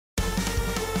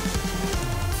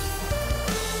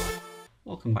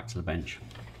Welcome back to the bench.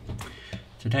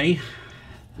 Today,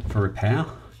 for repair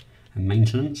and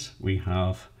maintenance, we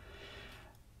have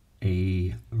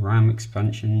a RAM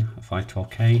expansion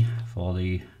 512K for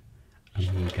the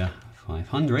Amiga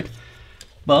 500,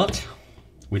 but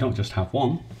we don't just have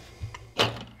one.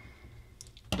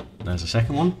 There's a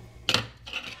second one,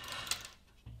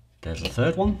 there's a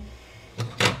third one,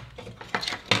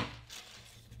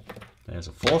 there's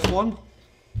a fourth one,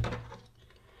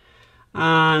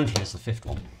 and here's the fifth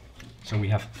one. So we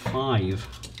have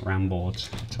 5 RAM boards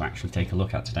to actually take a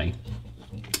look at today.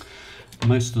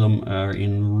 Most of them are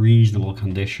in reasonable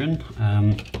condition.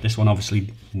 This one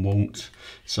obviously won't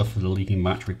suffer the leaking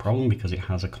battery problem because it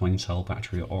has a coin cell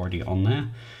battery already on there,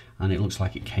 and it looks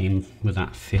like it came with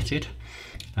that fitted.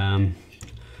 I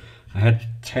had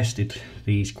tested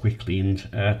these quickly,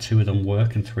 and 2 of them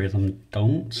work and 3 of them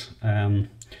don't.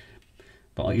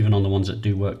 But even on the ones that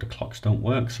do work, the clocks don't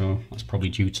work, so that's probably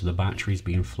due to the batteries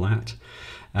being flat.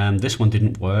 This one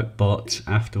didn't work, but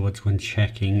afterwards when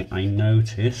checking, I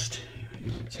noticed,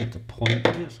 let's hit the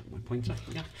pointer, is my pointer?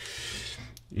 Yeah.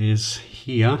 Is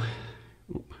here,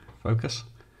 focus.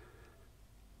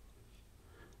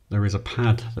 There is a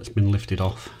pad that's been lifted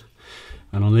off,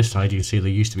 and on this side you can see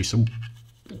there used to be some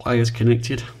wires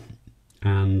connected,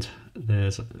 and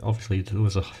there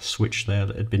was a switch there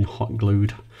that had been hot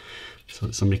glued so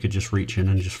that somebody could just reach in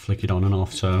and just flick it on and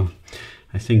off. So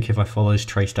I think if I follow this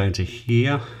trace down to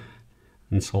here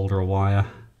and solder a wire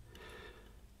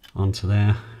onto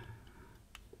there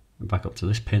and back up to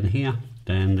this pin here,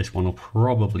 then this one will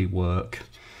probably work.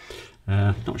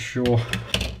 Not sure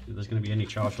if there's going to be any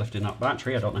charge left in that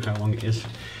battery. I don't know how long it is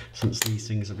since these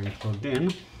things have been plugged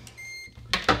in,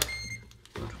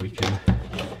 but we can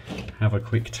have a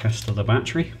quick test of the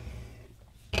battery.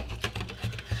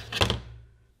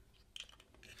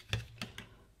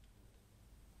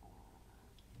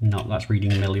 No, that's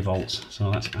reading millivolts, so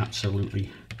that's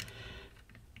absolutely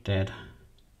dead.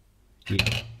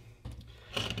 Yeah.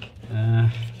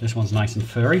 This one's nice and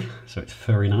furry, so it's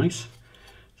furry nice.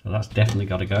 So that's definitely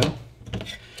got to go.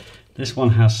 This one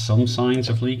has some signs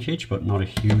of leakage, but not a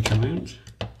huge amount.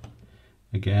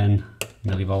 Again,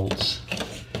 millivolts.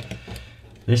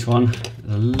 This one,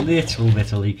 there's a little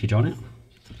bit of leakage on it.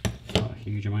 Not a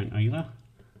huge amount either.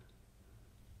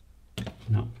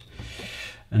 No.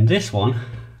 And this one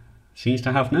seems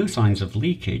to have no signs of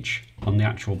leakage on the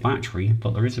actual battery,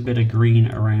 but there is a bit of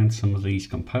green around some of these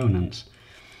components.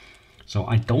 So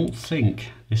I don't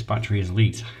think this battery is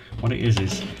leaked. What it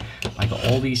is I got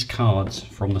all these cards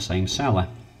from the same seller.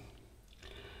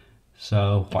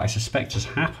 So what I suspect has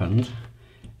happened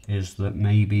is that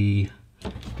maybe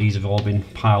these have all been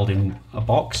piled in a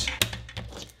box,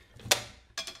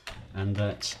 and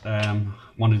that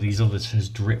one of these others has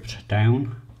dripped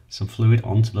down some fluid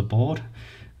onto the board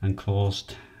and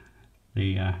caused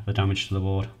the damage to the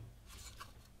board.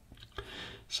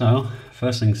 So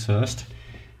first things first,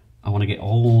 I want to get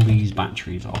all these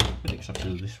batteries off, with the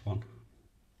exception of this one.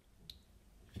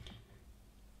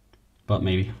 But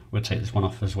maybe we'll take this one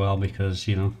off as well because,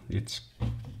 you know, it's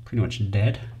pretty much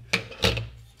dead.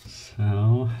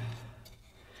 So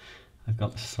I've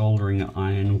got the soldering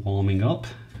iron warming up,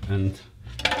 and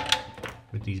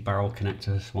with these barrel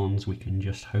connectors ones we can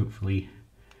just hopefully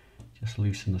just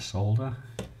loosen the solder.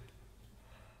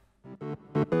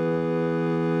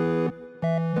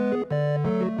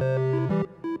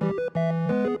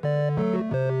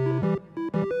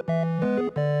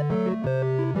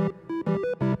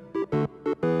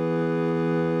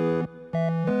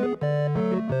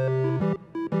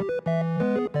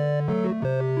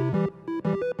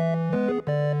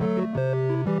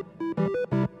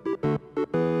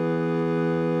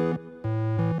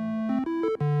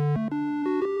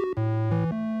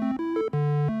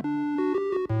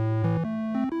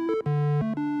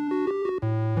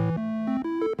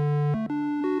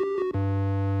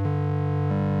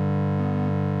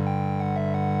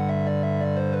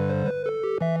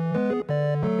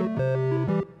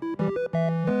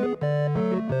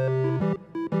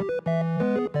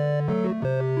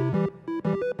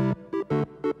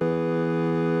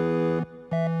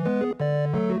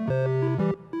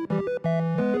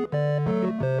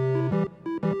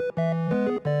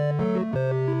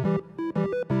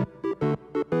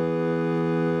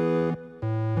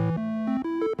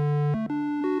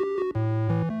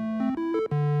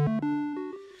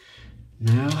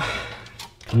 Now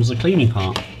comes the cleaning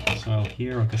part. So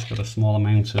here I've just got a small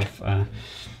amount of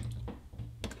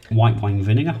white wine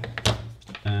vinegar,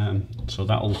 so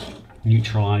that'll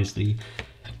neutralize the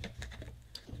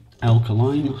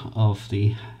alkaline of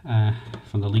the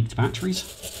from the leaked batteries.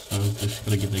 So just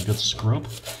got to give it a good scrub.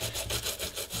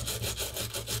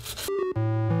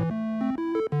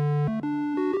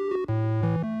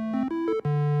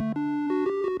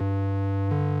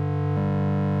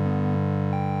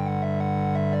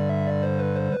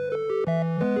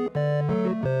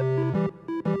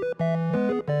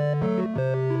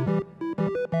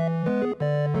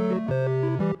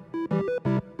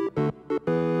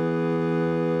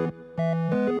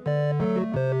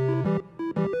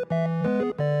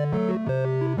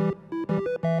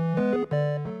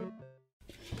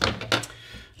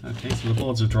 so the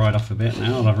boards have dried off a bit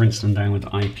now. I've rinsed them down with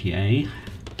IPA.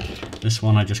 This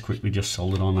one I just quickly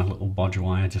soldered on a little bodge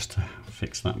wire just to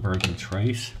fix that broken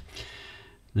trace.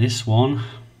 This one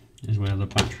is where the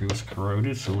battery was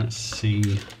corroded, so let's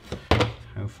see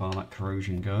how far that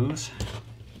corrosion goes.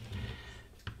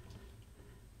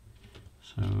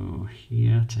 So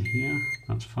here to here,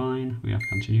 that's fine. We have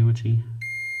continuity,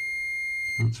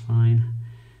 that's fine.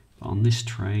 But on this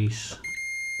trace,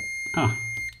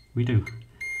 we do.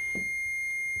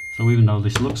 So even though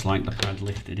this looks like the pad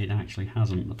lifted, it actually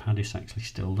hasn't. The pad is actually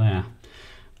still there.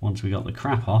 Once we got the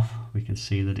crap off, we can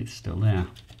see that it's still there.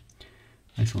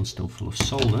 This one's still full of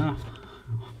solder.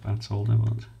 Oh, bad solder,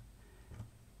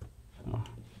 but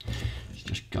it's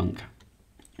just gunk.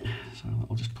 So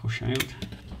I'll just push out.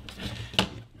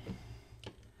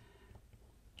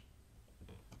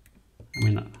 I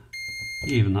mean,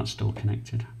 even that's still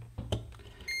connected.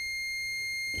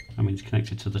 I mean, it's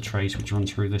connected to the trace which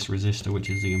runs through this resistor, which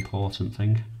is the important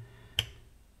thing.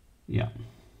 Yeah.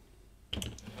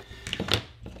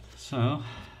 So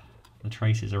the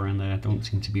traces around there don't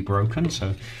seem to be broken,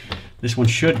 so this one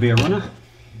should be a runner.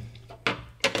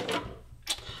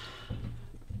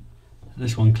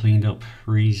 This one cleaned up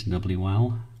reasonably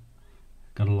well.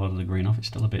 Got a lot of the green off. It's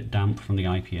still a bit damp from the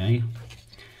IPA.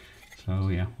 So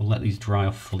yeah, we'll let these dry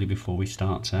off fully before we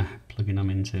start plugging them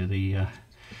into the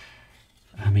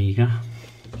Amiga.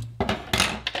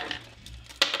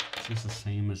 This is the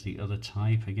same as the other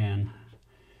type again.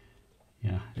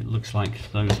 Yeah, it looks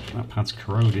like that pad's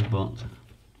corroded, but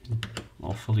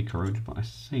or fully corroded, but I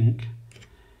think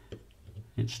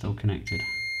it's still connected.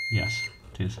 Yes,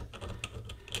 it is.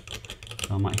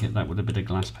 So I might hit that with a bit of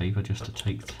glass paper just to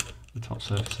take the top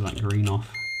surface of that green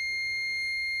off.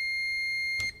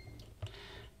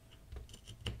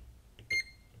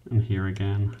 And here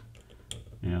again,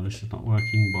 yeah, this is not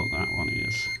working, but that one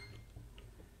is.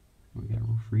 We get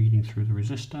reading through the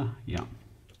resistor, yeah.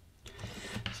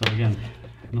 So again,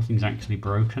 nothing's actually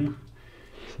broken.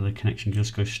 So the connection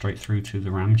just goes straight through to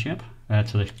the RAM chip,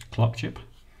 to the clock chip.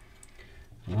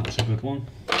 So that's a good one.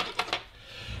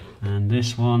 And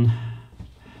this one,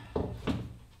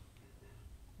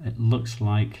 it looks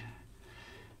like,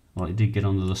 well, it did get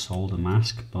under the solder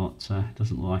mask, but it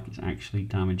doesn't look like it's actually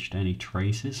damaged any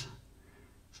traces.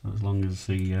 So as long as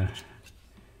the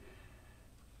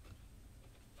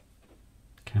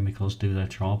chemicals do their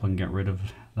job and get rid of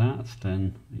that,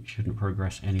 then it shouldn't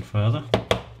progress any further.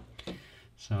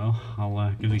 So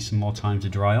I'll give these some more time to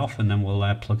dry off, and then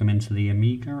we'll plug them into the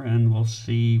Amiga, and we'll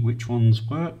see which ones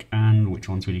work and which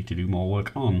ones we need to do more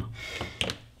work on.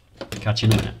 Catch you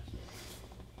in a minute.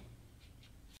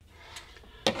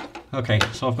 Okay,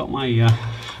 so I've got my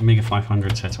Amiga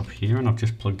 500 set up here, and I've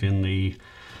just plugged in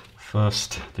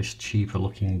this cheaper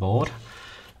looking board,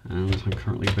 and I'm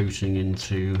currently booting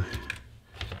into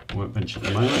Workbench at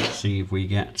the moment to see if we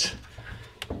get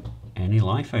any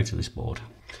life out of this board.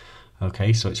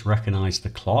 Okay, so it's recognised the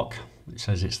clock. It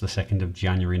says it's the 2nd of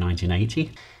January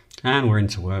 1980, and we're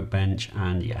into Workbench,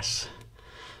 and yes.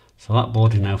 So that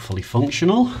board is now fully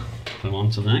functional. So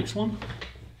on to the next one.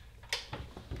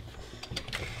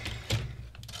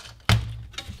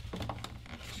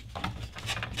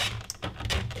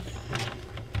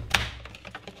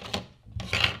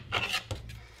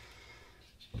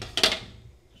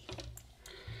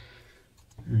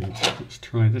 Let's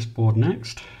try this board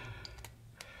next.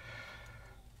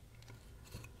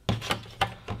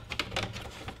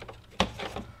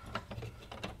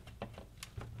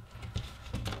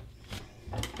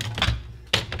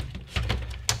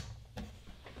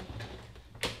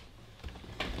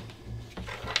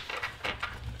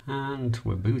 And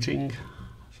we're booting,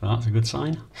 so that's a good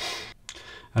sign.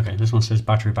 Okay, this one says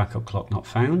battery backup clock not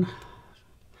found,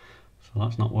 so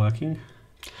that's not working.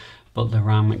 But the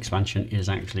RAM expansion is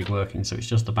actually working, so it's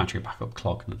just the battery backup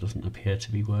clock that doesn't appear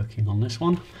to be working on this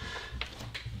one.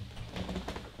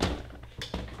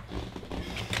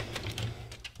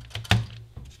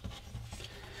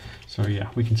 So yeah,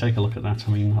 we can take a look at that.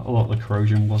 I mean, a lot of the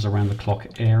corrosion was around the clock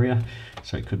area,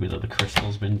 so it could be that the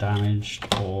crystal's been damaged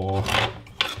or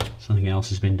something else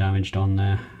has been damaged on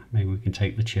there. Maybe we can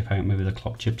take the chip out, maybe the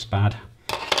clock chip's bad.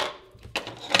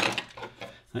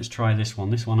 Let's try this one.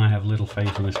 This one I have little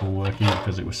faith in this one working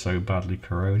because it was so badly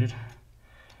corroded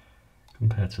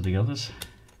compared to the others.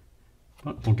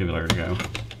 But we'll give it a go.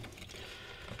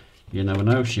 You never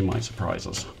know, she might surprise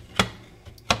us.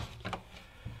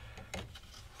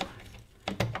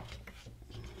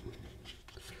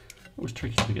 Always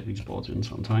tricky to get these boards in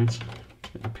sometimes.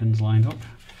 Get the pins lined up.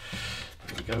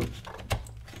 There we go.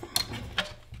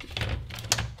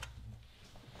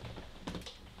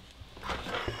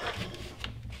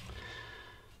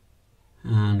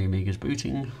 Amiga's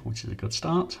booting, which is a good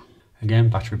start. Again,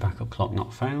 battery backup clock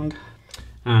not found,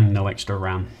 and no extra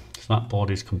RAM. So that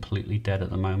board is completely dead at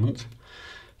the moment.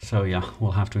 So yeah,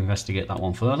 we'll have to investigate that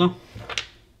one further.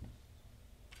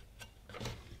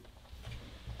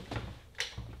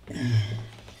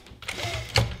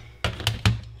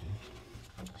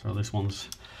 So this one's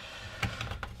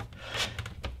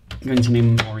going to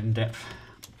need more in-depth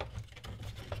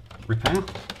repair,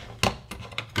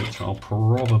 which I'll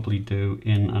probably do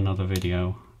in another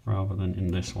video rather than in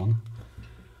this one.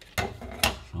 So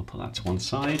I'll put that to one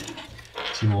side.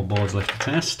 2 more boards left to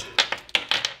test.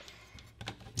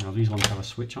 Now these ones have a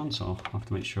switch on, so I'll have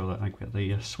to make sure that I get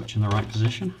the switch in the right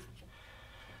position.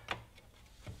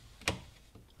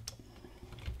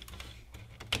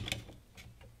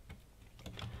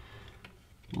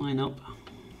 Line up.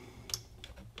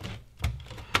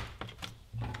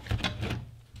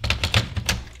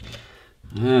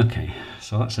 Okay,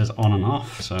 so that says on and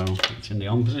off, so it's in the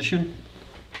on position.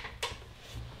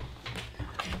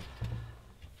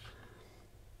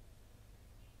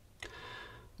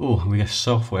 Oh, we get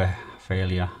software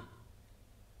failure.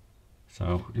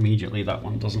 So immediately that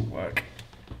one doesn't work.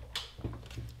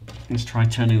 Let's try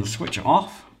turning the switch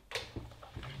off.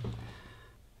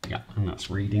 Yeah, and that's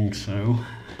reading, so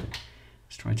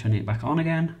let's try turning it back on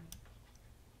again.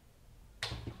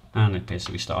 And it appears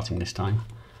to be starting this time.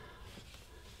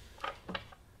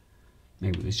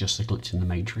 Maybe it was just a glitch in the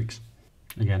matrix.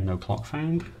 Again, no clock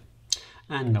found,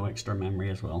 and no extra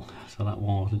memory as well. So that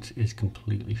one is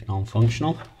completely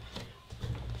non-functional.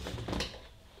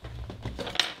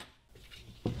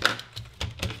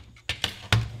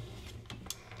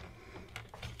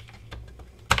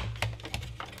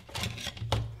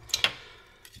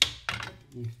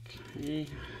 Okay.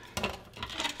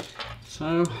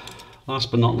 So,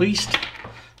 last but not least,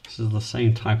 this is the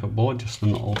same type of board, just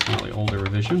an alternately older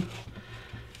revision.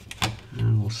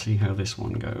 And we'll see how this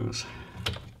one goes.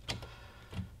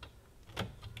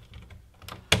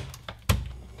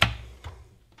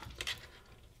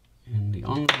 In the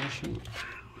on version.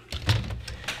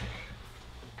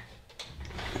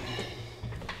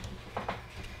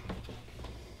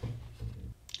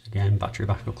 Again, battery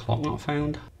backup clock not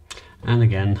found. And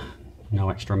again, no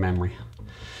extra memory.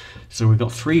 So we've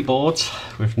got 3 boards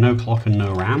with no clock and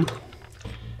no RAM.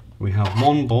 We have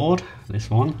one board, this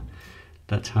one,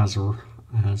 that has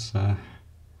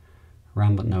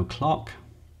RAM but no clock.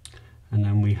 And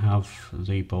then we have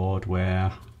the board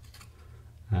where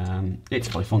it's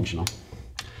fully functional.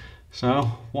 So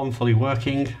 1 fully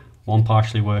working, 1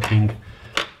 partially working,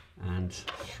 and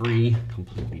 3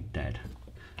 completely dead.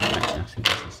 Actually, I think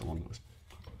this is the one that was...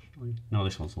 No,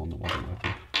 this one's the one that wasn't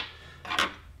working.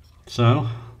 So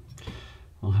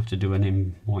we'll have to do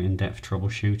an more in-depth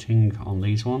troubleshooting on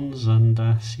these ones and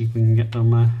see if we can get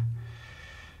them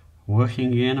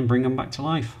working again and bring them back to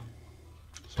life.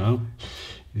 So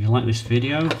if you like this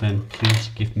video, then please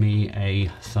give me a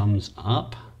thumbs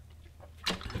up,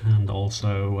 and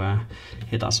also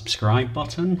hit that subscribe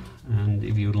button. And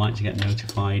if you would like to get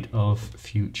notified of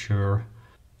future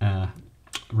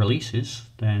releases,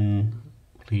 then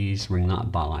please ring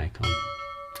that bell icon.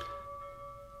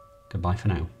 Goodbye for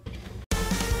now.